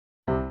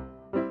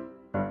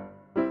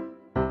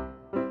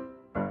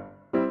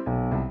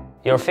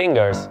Your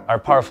fingers are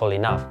powerful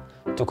enough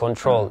to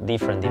control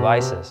different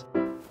devices.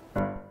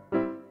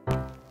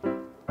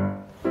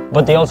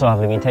 But they also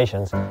have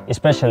limitations,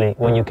 especially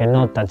when you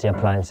cannot touch the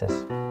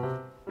appliances.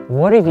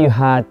 What if you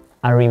had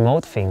a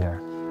remote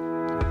finger?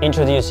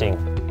 Introducing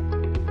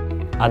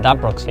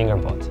Adaprox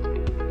Fingerbot.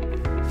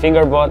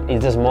 Fingerbot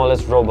is the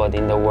smallest robot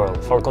in the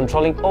world for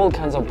controlling all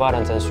kinds of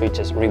buttons and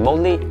switches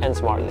remotely and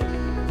smartly.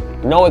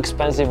 No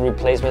expensive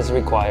replacements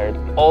required.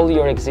 All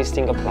your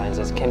existing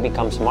appliances can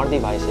become smart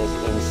devices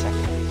in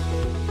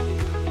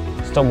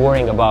seconds. Stop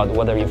worrying about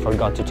whether you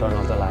forgot to turn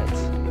off the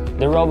lights.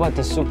 The robot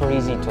is super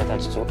easy to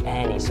attach to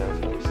any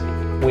surface.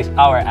 With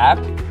our app,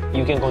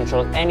 you can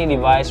control any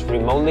device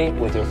remotely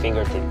with your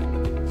fingertip.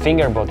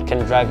 Fingerbot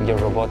can drive your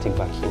robotic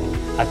vacuum,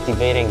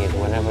 activating it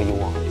whenever you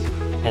want,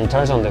 and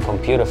turns on the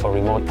computer for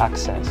remote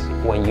access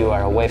when you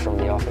are away from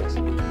the office.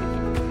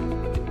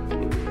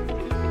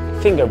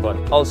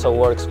 Fingerbot also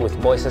works with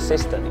voice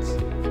assistants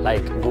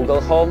like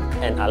Google Home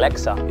and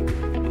Alexa.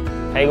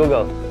 Hey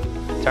Google,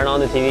 turn on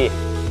the TV.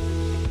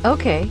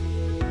 Okay.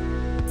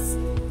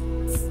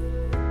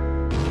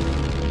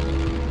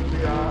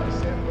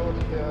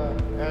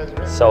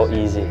 So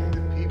easy.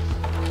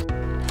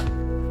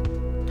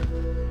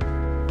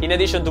 In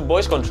addition to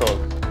voice control,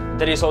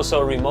 there is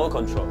also remote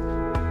control.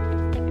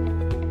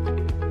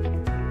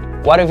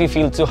 What if you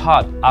feel too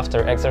hot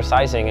after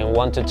exercising and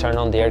want to turn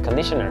on the air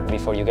conditioner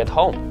before you get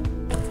home?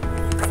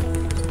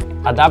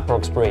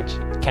 Adaprox Bridge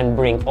can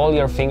bring all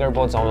your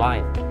Fingerbots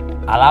online,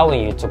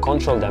 allowing you to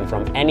control them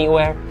from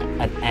anywhere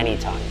at any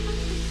time.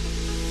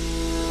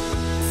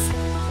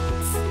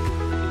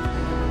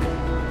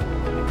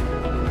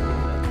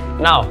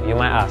 Now, you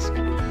might ask,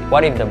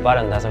 what if the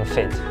button doesn't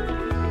fit?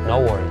 No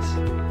worries,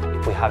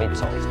 we have it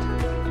solved.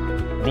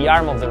 The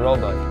arm of the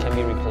robot can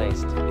be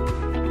replaced.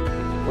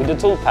 With the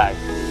tool pack,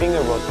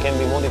 Fingerbot can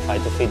be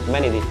modified to fit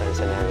many different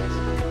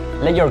scenarios.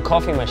 Let your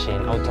coffee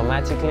machine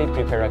automatically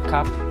prepare a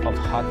cup of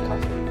hot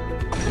coffee.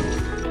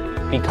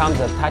 Becomes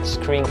a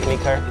touchscreen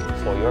clicker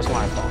for your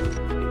smartphone.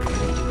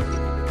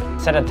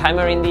 Set a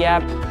timer in the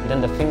app,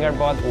 then the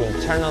Fingerbot will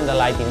turn on the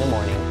light in the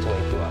morning to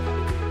wake you up.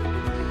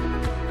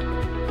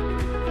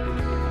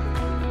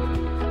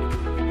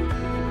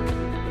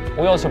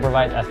 We also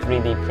provide a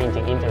 3D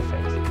printing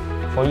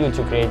interface for you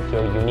to create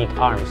your unique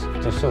arms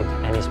to suit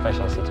any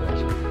special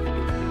situation.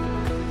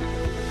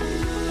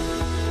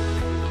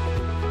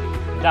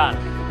 Done!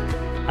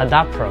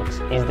 Adaprox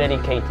is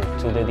dedicated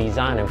to the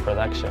design and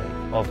production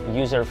of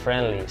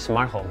user-friendly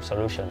smart home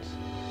solutions.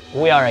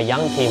 We are a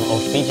young team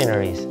of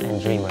visionaries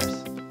and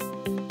dreamers.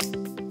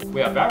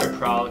 We are very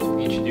proud to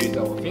introduce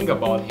our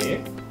Fingerbot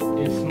here.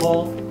 It's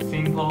small,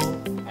 simple,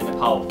 and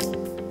powerful.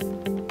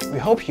 We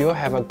hope you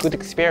have a good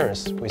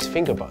experience with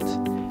Fingerbot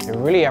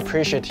and really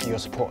appreciate your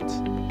support.